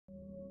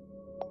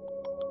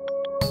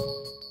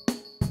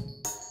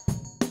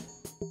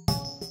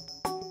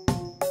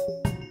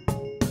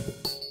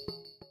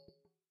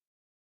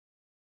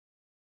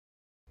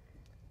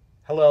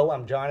Hello,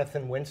 I'm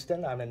Jonathan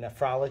Winston. I'm a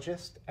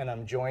nephrologist, and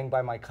I'm joined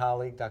by my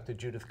colleague, Dr.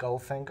 Judith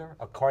Goldfinger,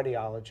 a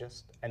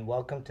cardiologist, and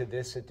welcome to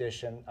this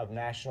edition of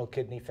National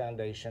Kidney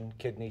Foundation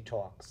Kidney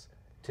Talks.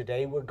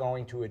 Today we're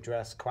going to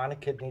address chronic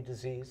kidney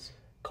disease,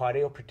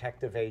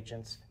 cardioprotective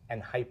agents,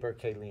 and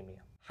hyperkalemia.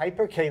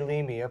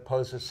 Hyperkalemia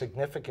poses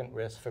significant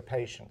risk for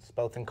patients,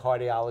 both in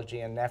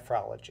cardiology and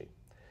nephrology.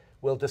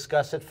 We'll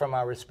discuss it from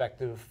our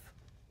respective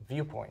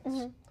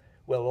viewpoints.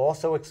 We'll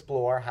also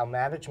explore how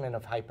management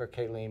of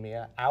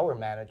hyperkalemia, our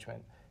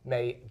management,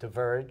 may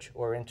diverge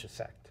or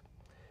intersect.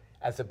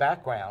 As a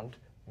background,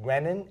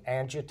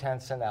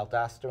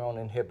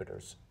 renin-angiotensin-aldosterone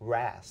inhibitors,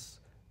 RAS,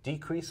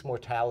 decrease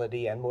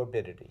mortality and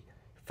morbidity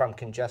from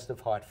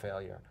congestive heart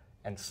failure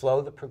and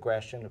slow the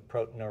progression of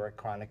proteinuric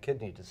chronic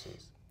kidney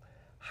disease.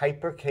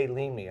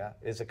 Hyperkalemia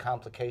is a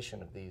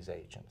complication of these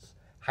agents.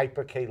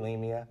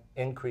 Hyperkalemia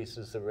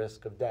increases the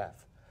risk of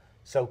death.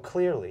 So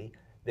clearly,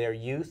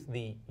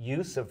 the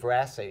use of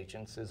RAS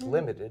agents is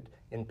limited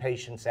in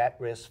patients at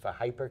risk for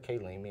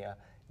hyperkalemia,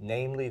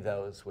 namely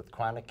those with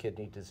chronic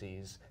kidney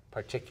disease,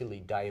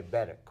 particularly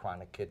diabetic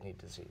chronic kidney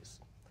disease.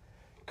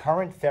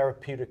 Current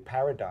therapeutic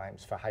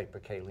paradigms for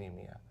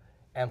hyperkalemia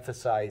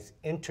emphasize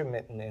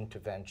intermittent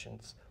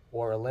interventions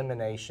or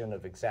elimination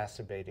of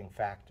exacerbating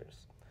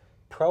factors.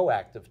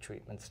 Proactive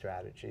treatment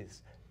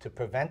strategies to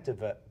prevent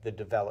the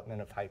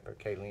development of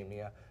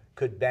hyperkalemia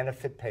could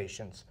benefit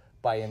patients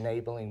by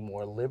enabling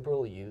more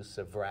liberal use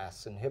of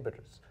RAS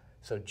inhibitors.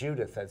 So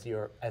Judith, as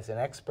an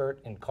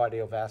expert in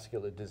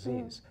cardiovascular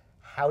disease,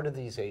 how do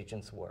these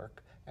agents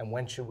work, and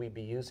when should we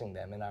be using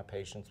them in our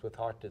patients with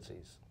heart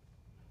disease?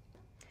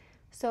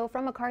 So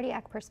from a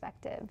cardiac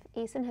perspective,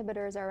 ACE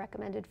inhibitors are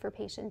recommended for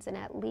patients in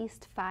at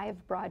least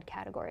 5 broad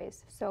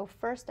categories. So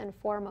first and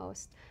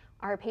foremost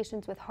are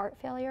patients with heart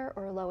failure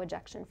or low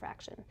ejection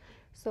fraction.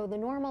 So the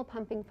normal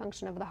pumping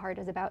function of the heart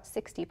is about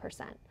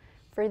 60%.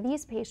 For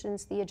these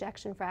patients, the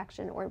ejection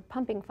fraction or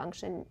pumping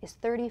function is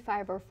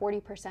 35 or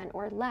 40%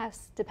 or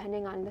less,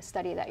 depending on the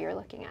study that you're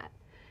looking at.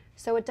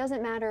 So it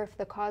doesn't matter if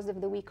the cause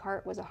of the weak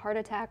heart was a heart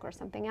attack or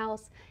something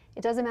else.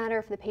 It doesn't matter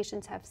if the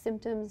patients have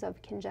symptoms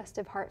of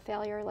congestive heart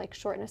failure like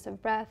shortness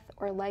of breath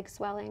or leg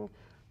swelling.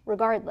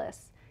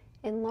 Regardless,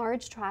 in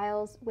large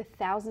trials with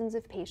thousands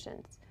of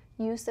patients,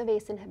 use of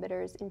ACE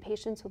inhibitors in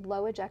patients with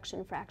low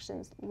ejection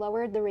fractions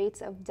lowered the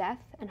rates of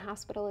death and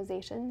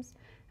hospitalizations,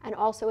 and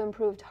also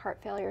improved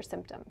heart failure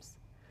symptoms.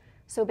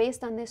 So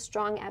based on this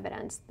strong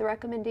evidence, the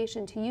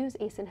recommendation to use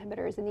ACE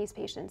inhibitors in these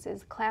patients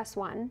is class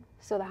 1,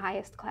 so the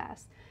highest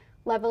class,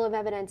 level of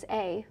evidence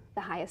A,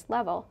 the highest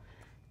level,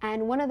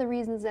 and one of the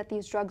reasons that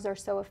these drugs are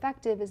so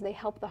effective is they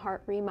help the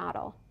heart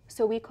remodel.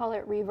 So we call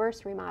it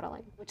reverse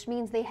remodeling, which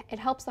means it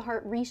helps the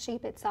heart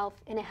reshape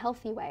itself in a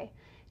healthy way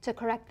to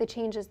correct the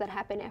changes that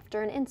happen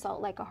after an insult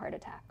like a heart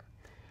attack.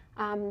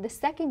 The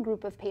second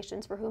group of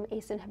patients for whom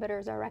ACE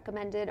inhibitors are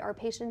recommended are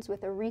patients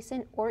with a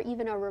recent or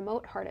even a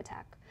remote heart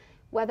attack,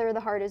 whether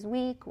the heart is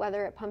weak,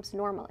 whether it pumps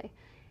normally.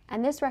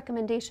 And this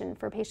recommendation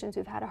for patients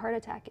who've had a heart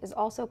attack is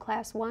also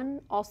class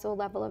 1, also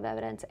level of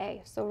evidence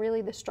A, so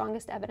really the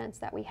strongest evidence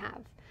that we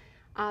have.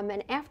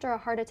 And after a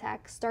heart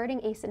attack,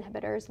 starting ACE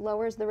inhibitors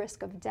lowers the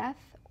risk of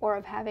death or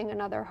of having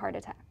another heart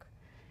attack.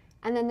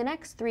 And then the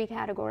next 3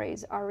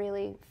 categories are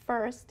really,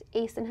 first,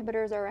 ACE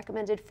inhibitors are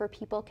recommended for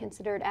people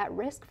considered at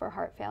risk for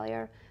heart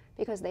failure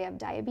because they have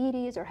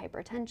diabetes or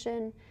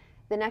hypertension.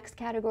 The next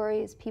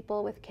category is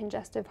people with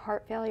congestive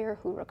heart failure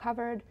who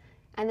recovered.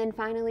 And then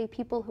finally,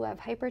 people who have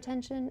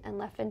hypertension and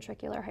left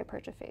ventricular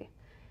hypertrophy.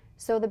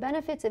 So the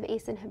benefits of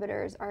ACE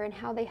inhibitors are in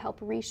how they help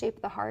reshape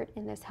the heart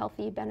in this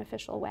healthy,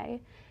 beneficial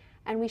way.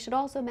 And we should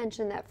also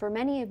mention that for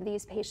many of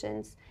these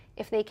patients,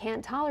 if they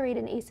can't tolerate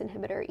an ACE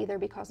inhibitor, either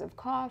because of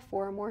cough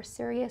or a more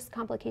serious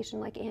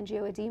complication like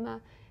angioedema,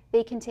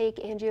 they can take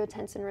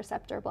angiotensin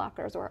receptor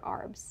blockers or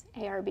ARBs.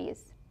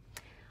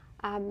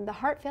 The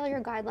heart failure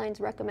guidelines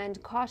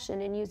recommend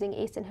caution in using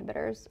ACE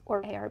inhibitors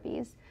or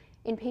ARBs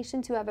in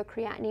patients who have a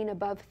creatinine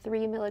above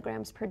 3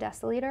 milligrams per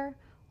deciliter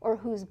or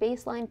whose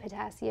baseline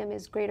potassium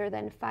is greater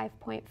than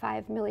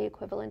 5.5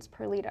 milliequivalents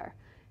per liter.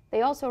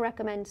 They also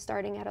recommend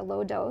starting at a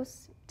low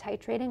dose,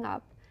 titrating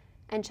up,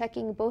 and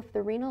checking both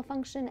the renal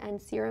function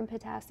and serum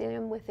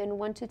potassium within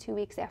 1 to 2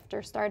 weeks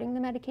after starting the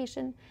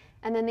medication,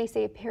 and then they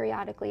say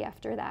periodically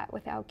after that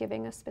without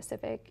giving a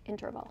specific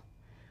interval.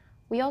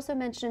 We also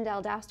mentioned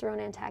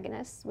aldosterone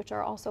antagonists, which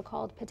are also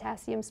called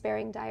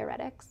potassium-sparing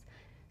diuretics.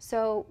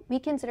 So we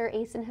consider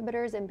ACE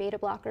inhibitors and beta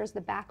blockers the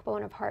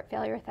backbone of heart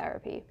failure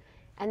therapy.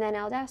 And then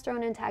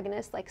aldosterone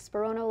antagonists like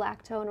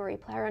spironolactone or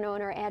eplerenone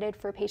are added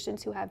for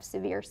patients who have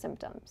severe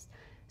symptoms.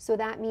 So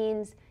that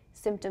means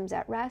symptoms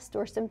at rest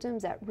or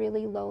symptoms at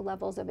really low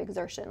levels of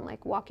exertion,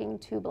 like walking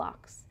 2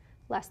 blocks,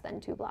 less than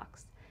 2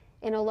 blocks.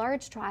 In a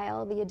large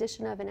trial, the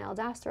addition of an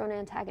aldosterone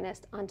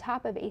antagonist on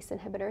top of ACE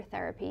inhibitor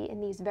therapy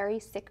in these very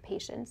sick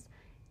patients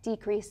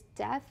decreased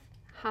death,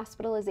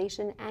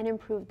 hospitalization, and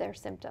improved their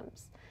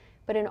symptoms.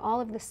 But in all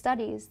of the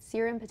studies,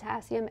 serum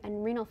potassium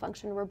and renal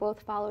function were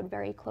both followed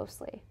very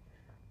closely.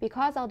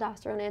 Because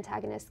aldosterone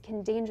antagonists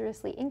can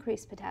dangerously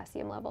increase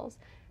potassium levels,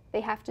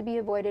 They have to be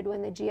avoided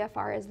when the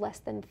GFR is less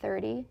than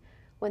 30,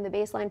 when the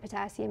baseline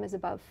potassium is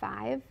above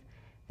 5.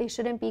 They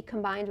shouldn't be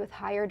combined with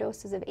higher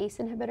doses of ACE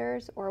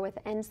inhibitors or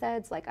with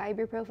NSAIDs like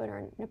ibuprofen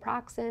or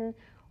naproxen,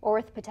 or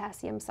with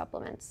potassium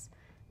supplements.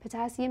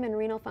 Potassium and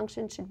renal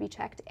function should be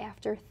checked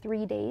after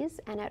 3 days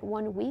and at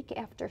 1 week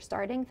after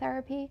starting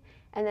therapy,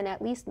 and then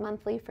at least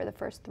monthly for the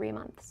first 3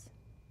 months.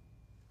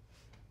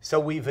 So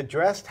we've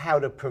addressed how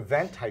to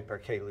prevent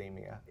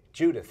hyperkalemia.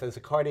 Judith, as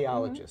a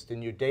cardiologist,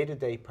 in your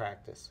day-to-day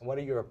practice, what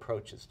are your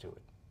approaches to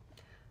it?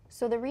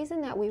 So the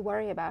reason that we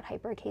worry about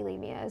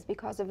hyperkalemia is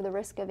because of the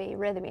risk of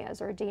arrhythmias,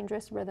 or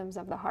dangerous rhythms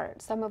of the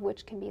heart, some of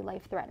which can be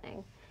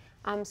life-threatening.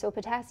 So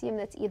potassium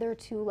that's either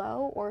too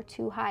low or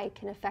too high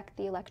can affect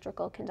the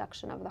electrical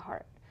conduction of the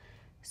heart.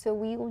 So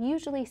we will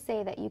usually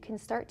say that you can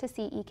start to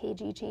see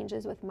EKG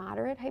changes with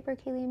moderate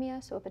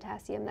hyperkalemia, so a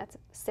potassium that's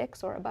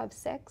 6 or above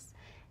 6,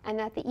 and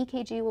that the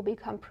EKG will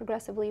become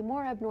progressively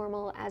more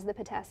abnormal as the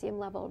potassium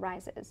level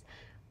rises.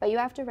 But you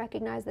have to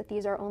recognize that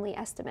these are only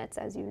estimates,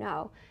 as you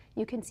know.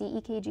 You can see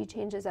EKG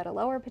changes at a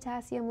lower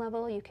potassium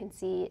level, you can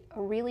see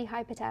a really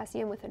high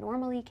potassium with a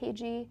normal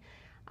EKG,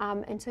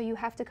 and so you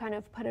have to kind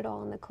of put it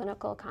all in the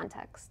clinical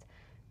context.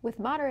 With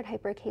moderate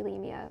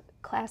hyperkalemia,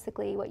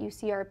 classically what you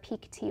see are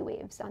peak T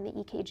waves on the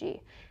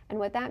EKG. And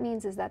what that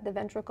means is that the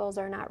ventricles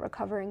are not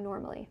recovering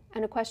normally.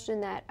 And a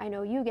question that I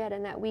know you get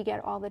and that we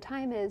get all the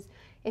time is,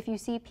 if you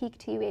see peak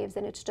T waves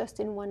and it's just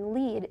in one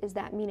lead, is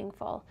that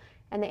meaningful?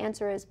 And the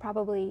answer is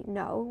probably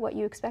no. What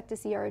you expect to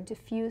see are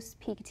diffuse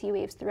peak T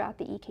waves throughout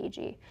the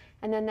EKG.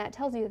 And then that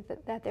tells you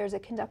that there's a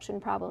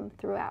conduction problem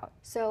throughout.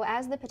 So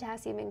as the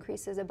potassium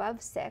increases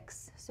above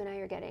 6, so now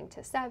you're getting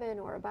to 7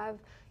 or above,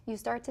 you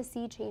start to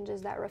see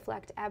changes that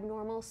reflect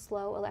abnormal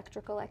slow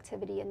electrical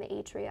activity in the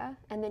atria,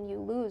 and then you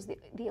lose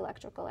the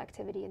electrical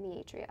activity in the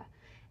atria.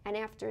 And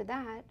after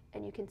that,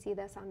 and you can see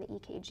this on the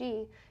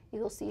EKG,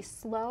 you'll see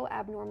slow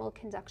abnormal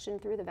conduction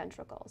through the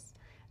ventricles.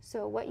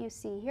 So what you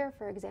see here,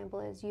 for example,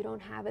 is you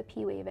don't have a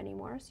P wave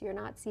anymore, so you're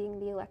not seeing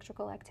the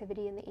electrical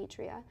activity in the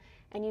atria,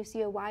 and you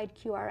see a wide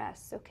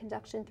QRS, so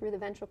conduction through the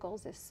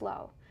ventricles is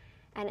slow.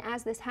 And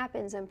as this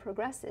happens and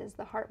progresses,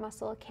 the heart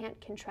muscle can't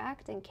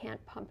contract and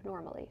can't pump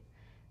normally.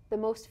 The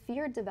most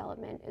feared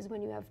development is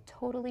when you have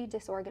totally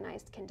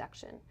disorganized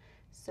conduction.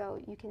 So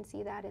you can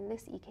see that in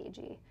this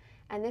EKG.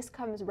 And this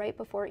comes right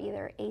before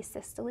either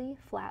asystole,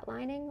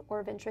 flatlining,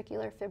 or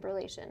ventricular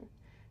fibrillation.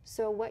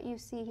 So what you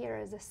see here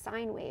is a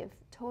sine wave,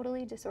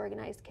 totally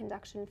disorganized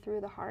conduction through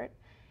the heart.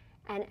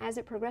 And as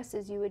it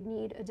progresses, you would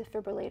need a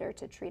defibrillator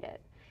to treat it.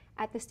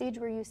 At the stage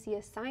where you see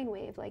a sine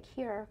wave, like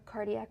here,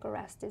 cardiac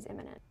arrest is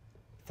imminent.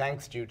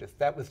 Thanks, Judith.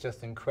 That was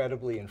just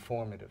incredibly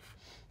informative.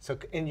 So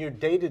in your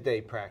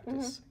day-to-day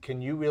practice,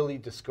 can you really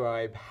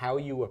describe how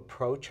you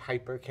approach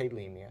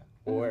hyperkalemia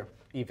or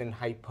even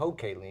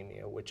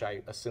hypokalemia, which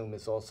I assume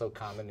is also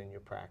common in your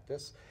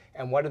practice?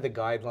 And what are the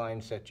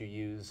guidelines that you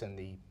use and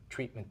the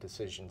treatment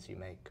decisions you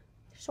make?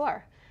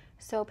 Sure.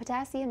 So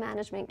potassium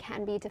management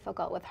can be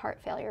difficult with heart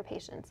failure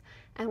patients.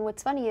 And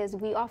what's funny is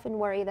we often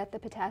worry that the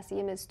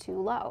potassium is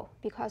too low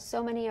because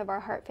so many of our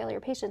heart failure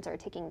patients are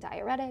taking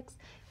diuretics.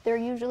 They're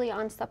usually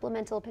on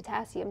supplemental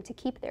potassium to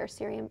keep their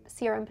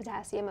serum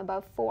potassium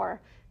above 4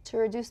 to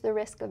reduce the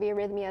risk of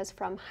arrhythmias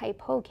from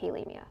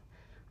hypokalemia.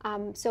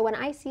 So when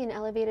I see an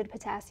elevated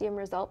potassium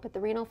result but the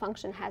renal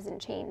function hasn't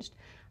changed,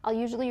 I'll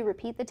usually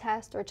repeat the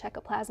test or check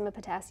a plasma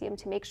potassium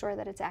to make sure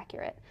that it's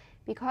accurate.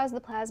 Because the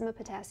plasma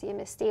potassium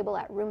is stable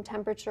at room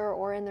temperature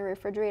or in the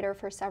refrigerator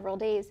for several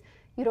days,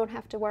 you don't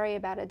have to worry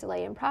about a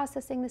delay in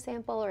processing the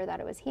sample or that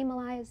it was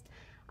hemolyzed.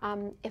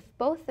 If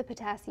both the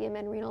potassium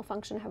and renal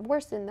function have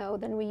worsened, though,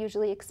 then we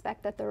usually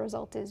expect that the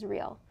result is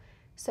real.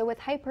 So with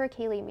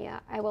hyperkalemia,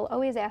 I will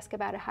always ask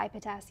about a high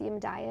potassium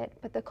diet,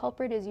 but the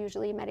culprit is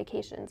usually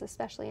medications,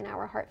 especially in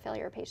our heart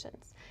failure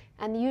patients.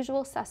 And the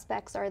usual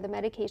suspects are the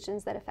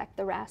medications that affect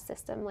the RAS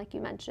system, like you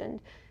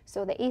mentioned.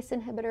 So the ACE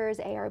inhibitors,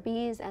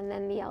 ARBs, and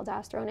then the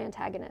aldosterone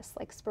antagonists,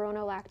 like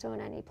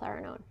spironolactone and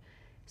eplerenone.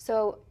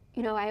 So,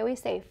 I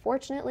always say,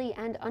 fortunately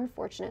and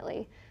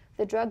unfortunately,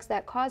 the drugs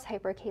that cause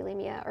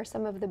hyperkalemia are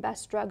some of the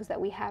best drugs that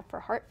we have for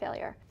heart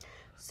failure.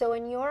 So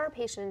in your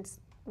patients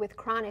with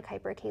chronic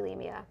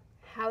hyperkalemia,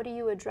 how do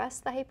you address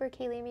the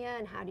hyperkalemia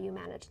and how do you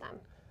manage them?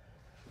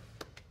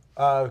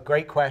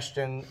 Great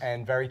question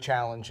and very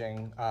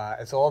challenging.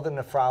 As all the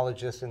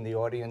nephrologists in the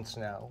audience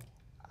know,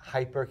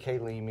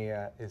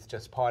 hyperkalemia is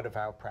just part of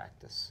our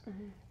practice.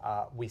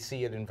 We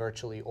see it in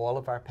virtually all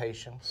of our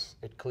patients.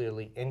 It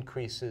clearly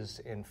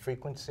increases in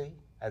frequency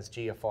as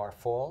GFR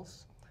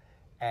falls,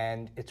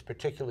 and it's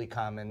particularly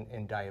common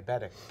in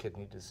diabetic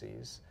kidney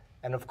disease.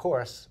 And of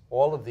course,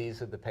 all of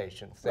these are the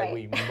patients that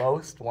we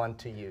most want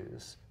to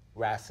use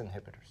RAS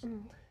inhibitors.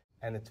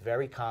 And it's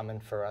very common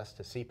for us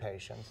to see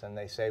patients and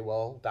they say,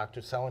 well,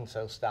 Dr.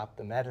 So-and-so stopped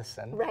the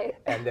medicine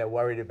and they're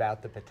worried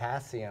about the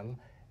potassium,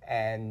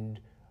 and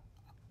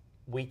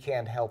we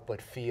can't help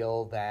but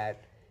feel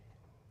that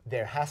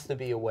there has to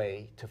be a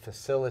way to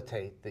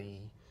facilitate the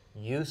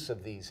use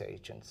of these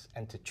agents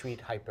and to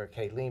treat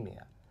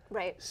hyperkalemia.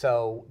 Right.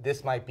 So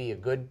this might be a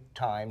good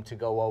time to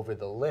go over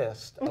the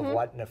list of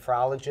what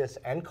nephrologists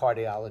and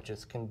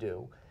cardiologists can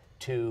do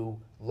to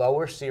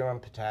lower serum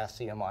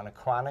potassium on a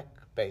chronic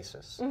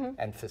basis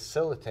and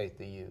facilitate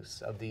the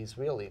use of these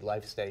really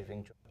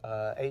life-saving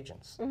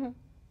agents.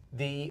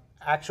 The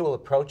actual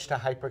approach to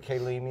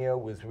hyperkalemia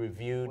was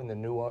reviewed in the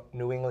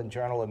New England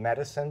Journal of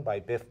Medicine by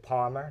Biff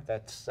Palmer.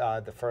 That's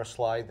the first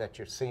slide that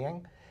you're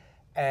seeing.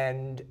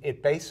 And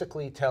it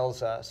basically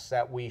tells us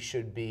that we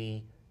should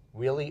be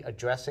really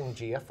addressing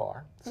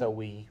GFR. So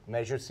we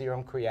measure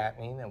serum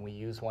creatinine and we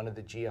use one of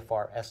the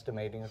GFR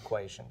estimating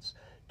equations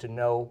to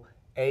know,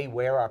 A,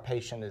 where our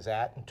patient is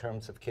at in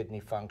terms of kidney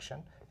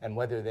function and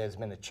whether there's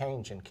been a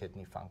change in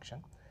kidney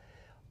function.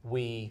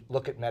 We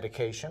look at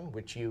medication,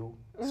 which you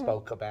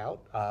spoke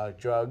about,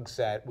 drugs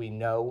that we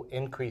know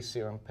increase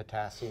serum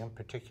potassium,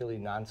 particularly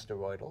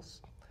nonsteroidals.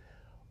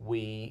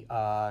 We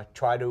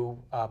try to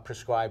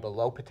prescribe a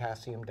low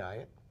potassium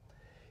diet.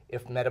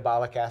 If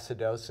metabolic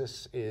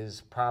acidosis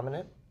is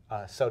prominent,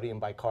 sodium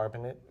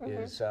bicarbonate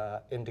is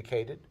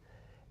indicated.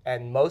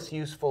 And most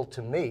useful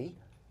to me,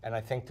 and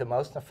I think to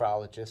most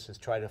nephrologists, is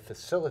try to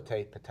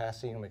facilitate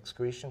potassium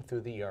excretion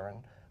through the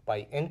urine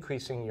by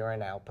increasing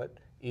urine output,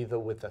 either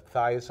with the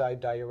thiazide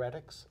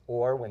diuretics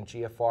or, when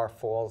GFR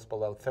falls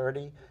below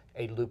 30,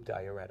 a loop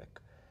diuretic.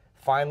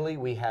 Finally,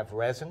 we have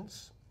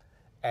resins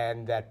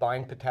and that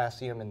bind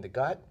potassium in the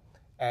gut,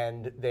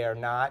 and they are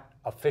not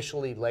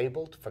officially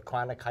labeled for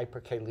chronic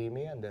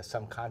hyperkalemia, and there's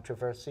some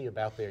controversy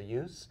about their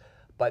use,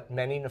 but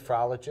many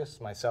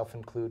nephrologists, myself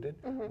included,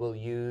 will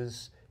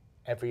use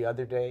every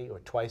other day or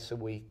twice a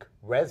week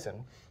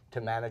resin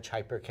to manage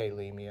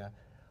hyperkalemia.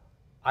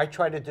 I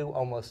try to do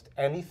almost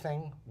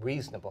anything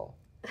reasonable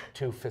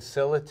to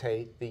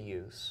facilitate the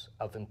use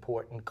of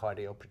important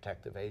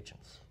cardioprotective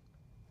agents.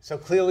 So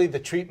clearly the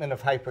treatment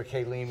of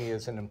hyperkalemia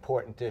is an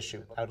important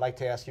issue. I'd like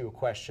to ask you a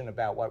question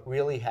about what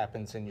really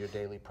happens in your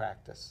daily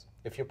practice.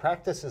 If your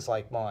practice is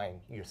like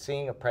mine, you're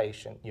seeing a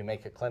patient, you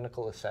make a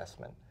clinical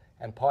assessment,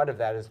 and part of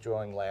that is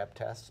drawing lab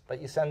tests,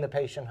 but you send the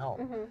patient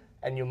home.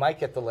 And you might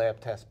get the lab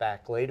test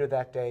back later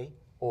that day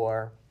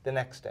or the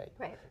next day.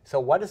 Right. So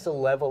what is the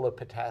level of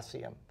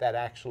potassium that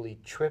actually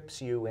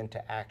trips you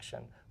into action,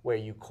 where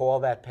you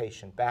call that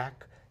patient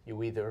back,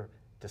 you either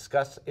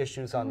discuss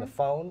issues on the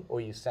phone or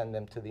you send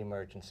them to the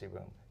emergency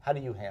room? How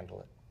do you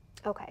handle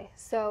it? Okay,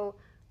 so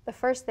the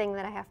first thing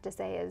that I have to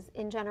say is,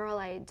 in general,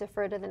 I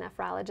defer to the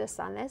nephrologists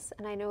on this,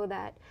 and I know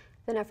that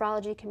the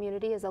nephrology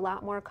community is a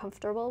lot more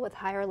comfortable with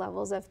higher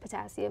levels of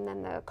potassium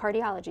than the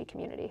cardiology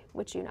community,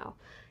 which you know.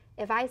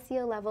 If I see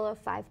a level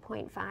of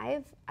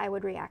 5.5, I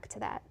would react to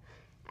that.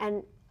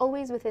 And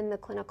always within the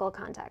clinical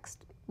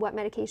context. What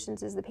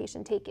medications is the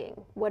patient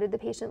taking? What did the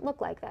patient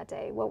look like that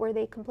day? What were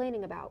they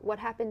complaining about? What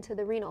happened to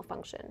the renal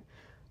function?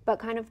 But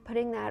kind of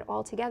putting that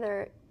all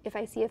together, if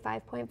I see a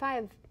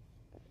 5.5,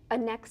 a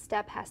next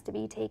step has to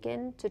be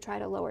taken to try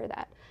to lower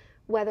that,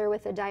 whether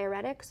with a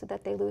diuretic so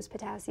that they lose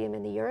potassium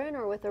in the urine,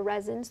 or with a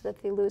resin so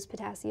that they lose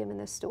potassium in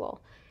the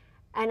stool.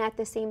 And at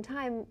the same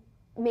time,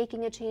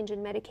 making a change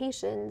in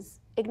medications,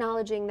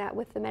 acknowledging that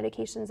with the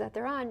medications that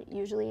they're on,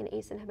 usually an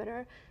ACE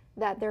inhibitor,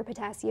 that their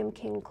potassium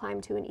can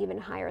climb to an even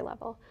higher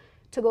level.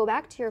 To go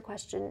back to your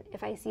question,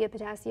 if I see a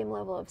potassium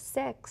level of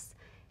 6,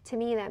 to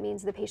me that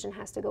means the patient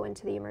has to go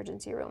into the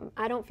emergency room.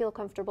 I don't feel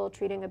comfortable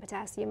treating a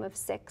potassium of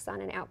 6 on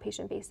an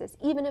outpatient basis,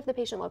 even if the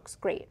patient looks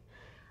great.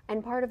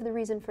 And part of the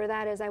reason for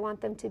that is I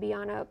want them to be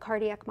on a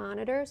cardiac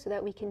monitor so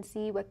that we can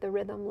see what the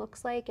rhythm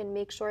looks like and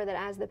make sure that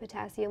as the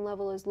potassium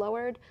level is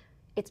lowered,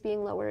 it's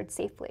being lowered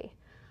safely.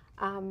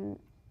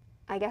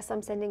 I guess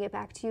I'm sending it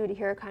back to you to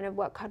hear kind of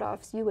what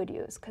cutoffs you would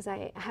use, because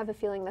I have a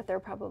feeling that they're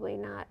probably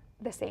not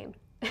the same.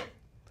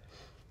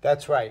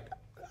 That's right.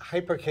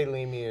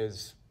 Hyperkalemia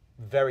is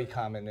very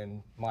common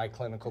in my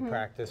clinical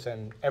practice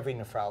and every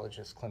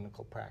nephrologist's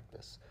clinical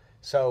practice.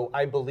 So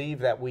I believe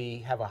that we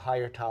have a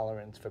higher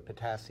tolerance for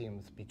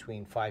potassiums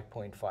between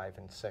 5.5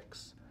 and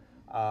 6.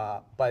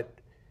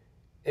 But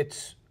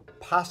it's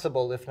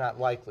possible, if not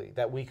likely,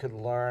 that we could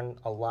learn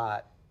a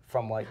lot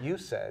from what you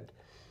said,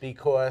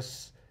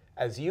 because,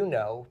 as you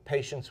know,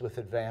 patients with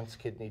advanced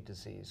kidney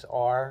disease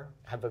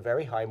have a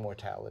very high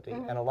mortality,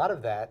 and a lot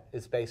of that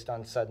is based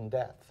on sudden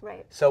death.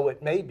 Right. So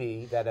it may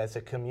be that as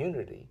a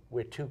community,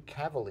 we're too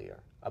cavalier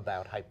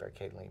about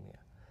hyperkalemia.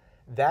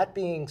 That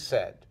being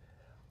said,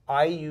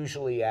 I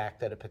usually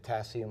act at a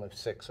potassium of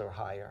 6 or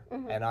higher,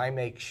 and I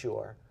make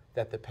sure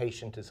that the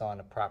patient is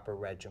on a proper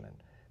regimen.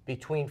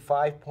 Between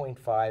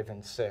 5.5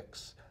 and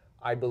 6,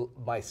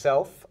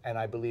 myself, and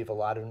I believe a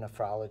lot of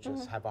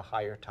nephrologists, have a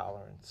higher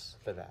tolerance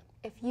for that.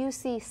 If you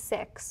see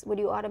 6, would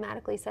you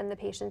automatically send the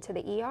patient to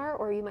the ER,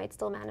 or you might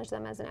still manage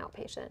them as an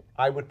outpatient?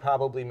 I would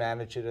probably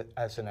manage it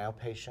as an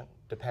outpatient,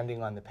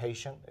 depending on the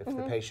patient. If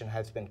the patient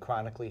has been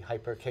chronically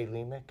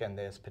hyperkalemic and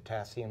there's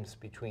potassiums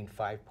between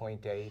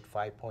 5.8,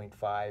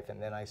 5.5,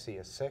 and then I see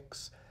a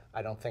 6,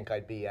 I don't think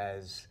I'd be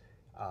as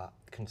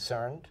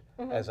concerned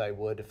as I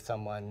would if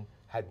someone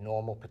had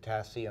normal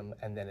potassium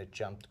and then it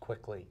jumped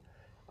quickly.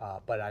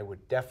 but I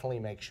would definitely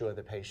make sure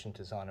the patient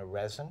is on a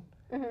resin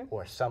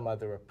or some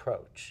other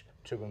approach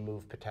to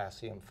remove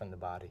potassium from the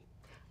body.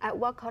 At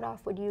what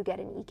cutoff would you get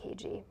an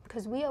EKG?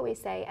 Because we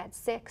always say at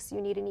 6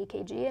 you need an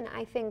EKG, and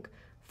I think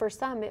for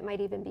some it might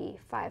even be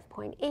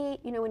 5.8.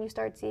 You know, when you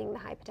start seeing the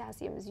high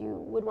potassiums, you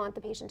would want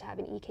the patient to have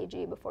an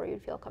EKG before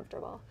you'd feel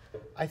comfortable.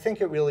 I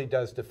think it really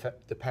does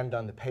depend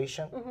on the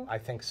patient. I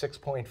think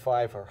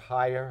 6.5 or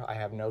higher, I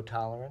have no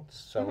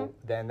tolerance. So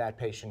then that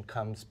patient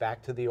comes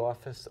back to the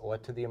office or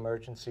to the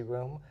emergency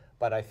room.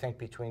 But I think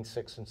between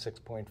 6 and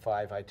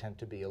 6.5, I tend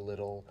to be a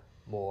little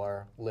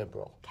more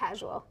liberal.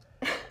 Casual.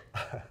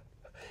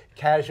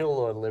 Casual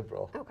or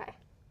liberal. Okay.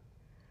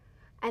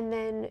 And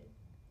then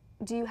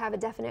do you have a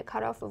definite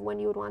cutoff of when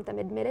you would want them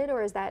admitted,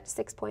 or is that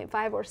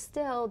 6.5, or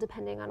still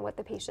depending on what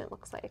the patient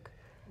looks like?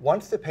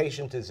 Once the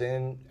patient is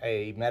in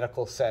a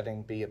medical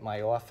setting, be it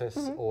my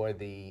office or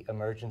the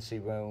emergency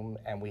room,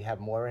 and we have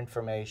more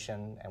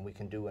information and we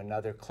can do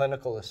another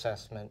clinical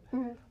assessment,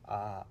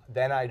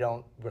 then I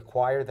don't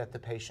require that the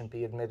patient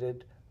be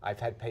admitted. I've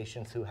had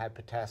patients who had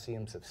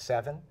potassiums of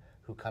 7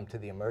 who come to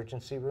the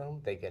emergency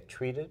room, they get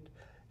treated,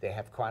 they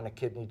have chronic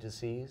kidney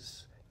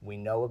disease, we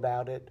know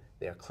about it,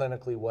 they're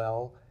clinically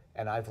well,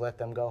 and I've let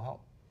them go home.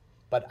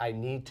 But I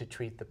need to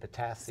treat the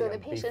potassium so the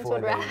patients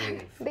before would they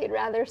leave. they'd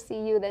rather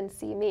see you than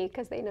see me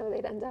because they know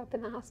they'd end up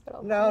in the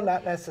hospital. No,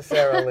 not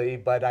necessarily,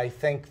 but I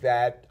think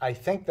that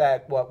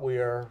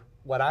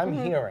what I'm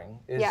hearing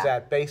is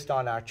that based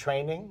on our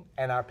training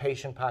and our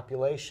patient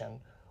population,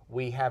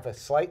 we have a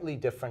slightly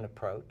different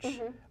approach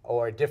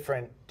or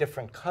different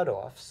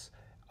cutoffs,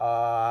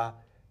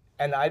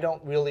 and I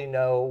don't really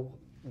know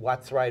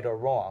what's right or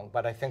wrong,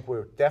 but I think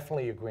we're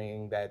definitely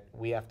agreeing that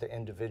we have to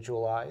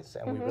individualize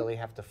and we really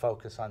have to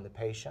focus on the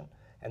patient.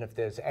 And if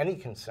there's any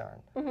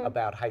concern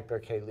about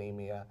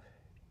hyperkalemia,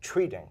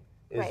 treating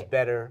is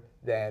better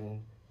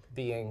than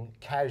being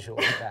casual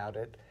about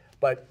it.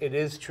 But it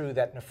is true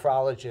that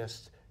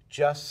nephrologists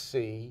just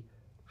see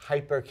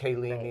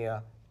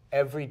hyperkalemia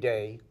every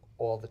day,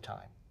 all the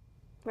time.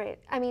 Right.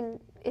 I mean,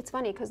 it's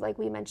funny because like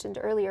we mentioned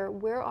earlier,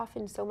 we're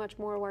often so much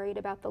more worried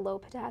about the low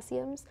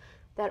potassiums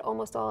that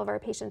almost all of our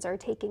patients are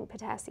taking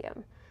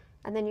potassium.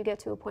 And then you get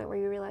to a point where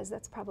you realize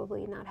that's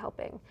probably not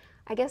helping.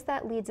 I guess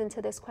that leads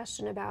into this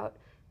question about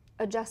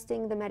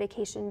adjusting the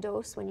medication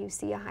dose when you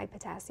see a high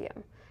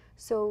potassium.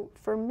 So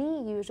for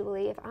me,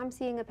 usually, if I'm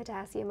seeing a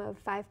potassium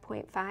of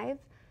 5.5,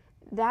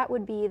 that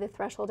would be the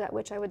threshold at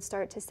which I would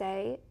start to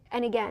say,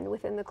 and again,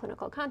 within the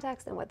clinical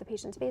context and what the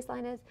patient's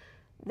baseline is,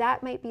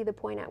 that might be the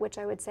point at which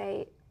I would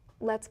say,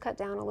 let's cut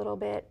down a little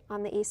bit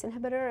on the ACE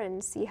inhibitor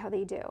and see how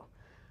they do.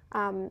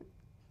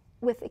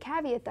 With the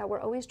caveat that we're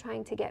always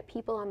trying to get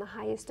people on the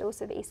highest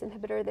dose of ACE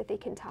inhibitor that they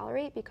can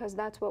tolerate because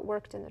that's what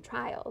worked in the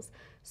trials.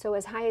 So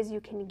as high as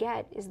you can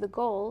get is the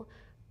goal,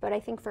 but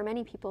I think for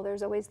many people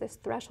there's always this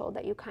threshold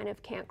that you kind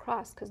of can't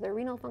cross because their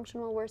renal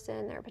function will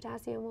worsen, their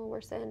potassium will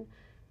worsen.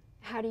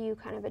 How do you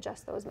kind of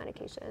adjust those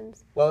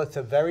medications? Well, it's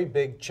a very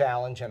big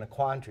challenge and a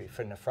quandary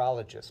for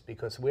nephrologists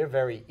because we're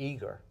very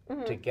eager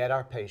to get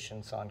our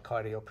patients on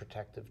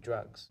cardioprotective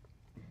drugs.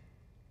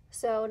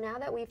 So now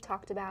that we've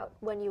talked about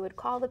when you would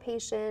call the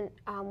patient,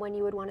 when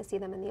you would want to see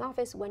them in the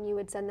office, when you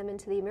would send them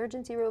into the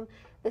emergency room,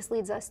 this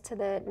leads us to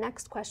the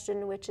next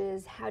question, which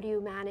is how do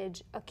you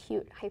manage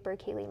acute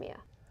hyperkalemia?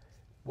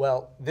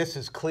 Well, this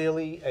is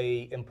clearly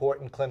an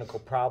important clinical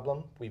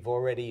problem. We've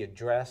already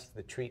addressed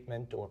the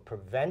treatment or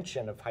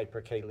prevention of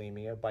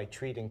hyperkalemia by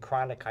treating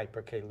chronic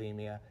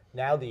hyperkalemia.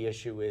 Now the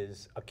issue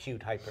is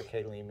acute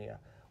hyperkalemia.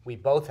 We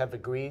both have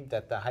agreed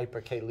that the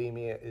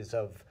hyperkalemia is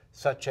of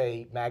such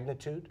a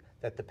magnitude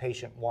that the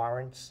patient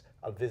warrants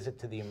a visit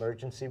to the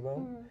emergency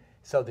room.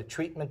 So the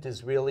treatment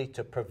is really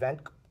to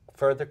prevent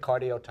further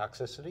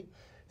cardiotoxicity.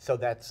 So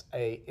that's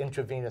an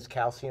intravenous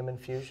calcium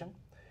infusion,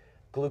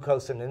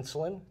 glucose and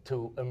insulin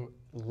to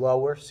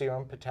lower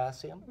serum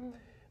potassium,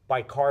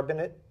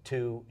 bicarbonate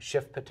to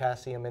shift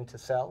potassium into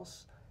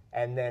cells,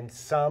 and then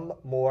some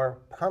more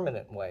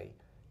permanent way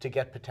to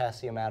get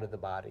potassium out of the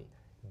body,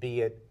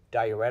 be it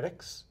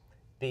diuretics,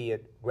 be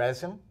it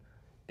resin,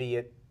 be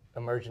it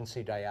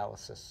emergency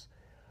dialysis.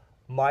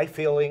 My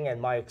feeling and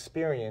my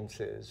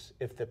experience is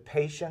if the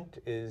patient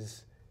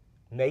is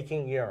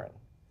making urine,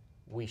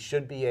 we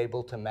should be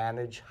able to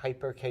manage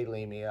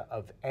hyperkalemia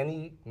of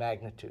any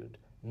magnitude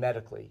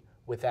medically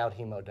without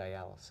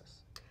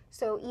hemodialysis.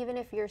 So even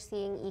if you're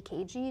seeing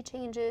EKG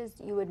changes,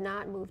 you would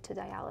not move to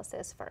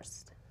dialysis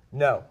first?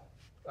 No.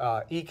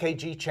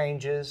 EKG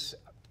changes,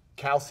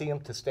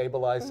 calcium to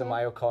stabilize the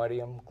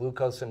myocardium,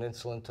 glucose and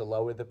insulin to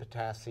lower the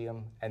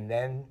potassium, and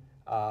then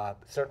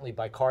certainly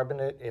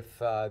bicarbonate if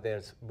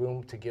there's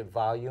room to give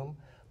volume.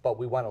 But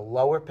we want to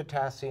lower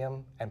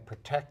potassium and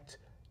protect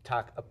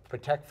for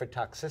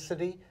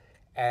toxicity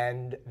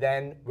and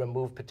then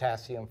remove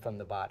potassium from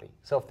the body.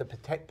 So if the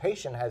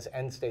patient has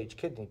end-stage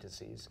kidney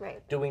disease,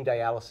 doing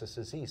dialysis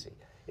is easy.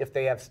 If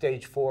they have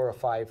stage 4 or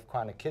 5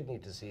 chronic kidney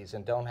disease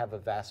and don't have a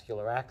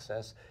vascular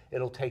access,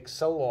 it'll take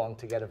so long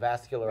to get a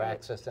vascular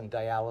access and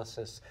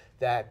dialysis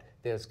that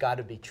there's got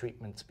to be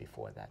treatments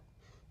before that.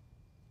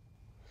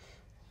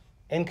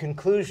 In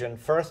conclusion,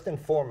 first and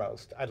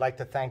foremost, I'd like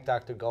to thank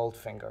Dr.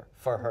 Goldfinger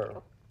for her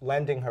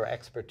lending her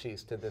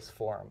expertise to this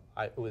forum.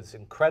 It was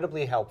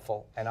incredibly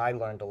helpful, and I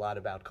learned a lot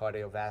about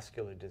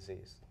cardiovascular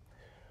disease.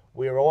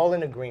 We are all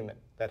in agreement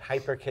that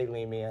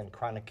hyperkalemia and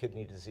chronic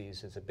kidney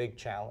disease is a big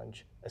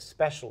challenge,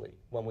 especially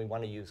when we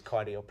want to use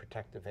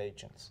cardioprotective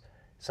agents.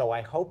 So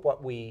I hope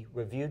what we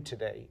reviewed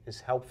today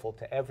is helpful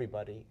to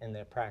everybody in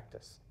their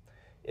practice.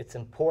 It's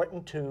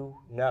important to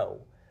know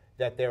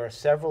that there are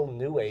several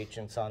new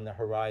agents on the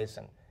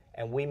horizon,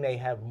 and we may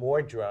have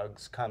more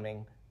drugs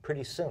coming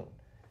pretty soon.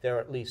 There are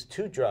at least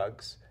 2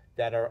 drugs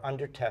that are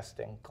under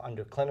testing,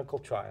 under clinical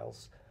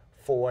trials,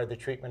 for the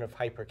treatment of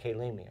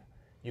hyperkalemia.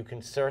 You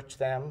can search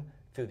them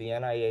through the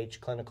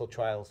NIH Clinical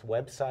Trials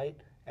website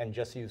and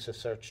just use the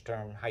search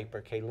term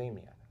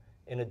hyperkalemia.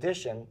 In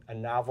addition, a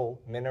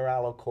novel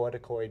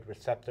mineralocorticoid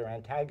receptor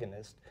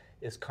antagonist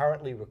is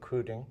currently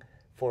recruiting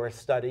for a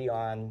study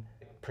on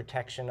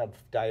protection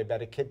of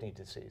diabetic kidney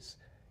disease,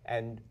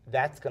 and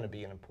that's going to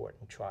be an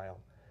important trial.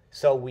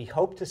 So we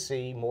hope to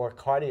see more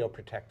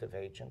cardioprotective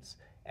agents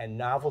and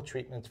novel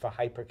treatments for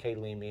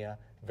hyperkalemia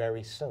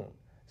very soon.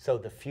 So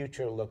the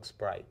future looks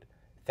bright.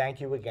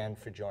 Thank you again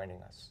for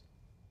joining us.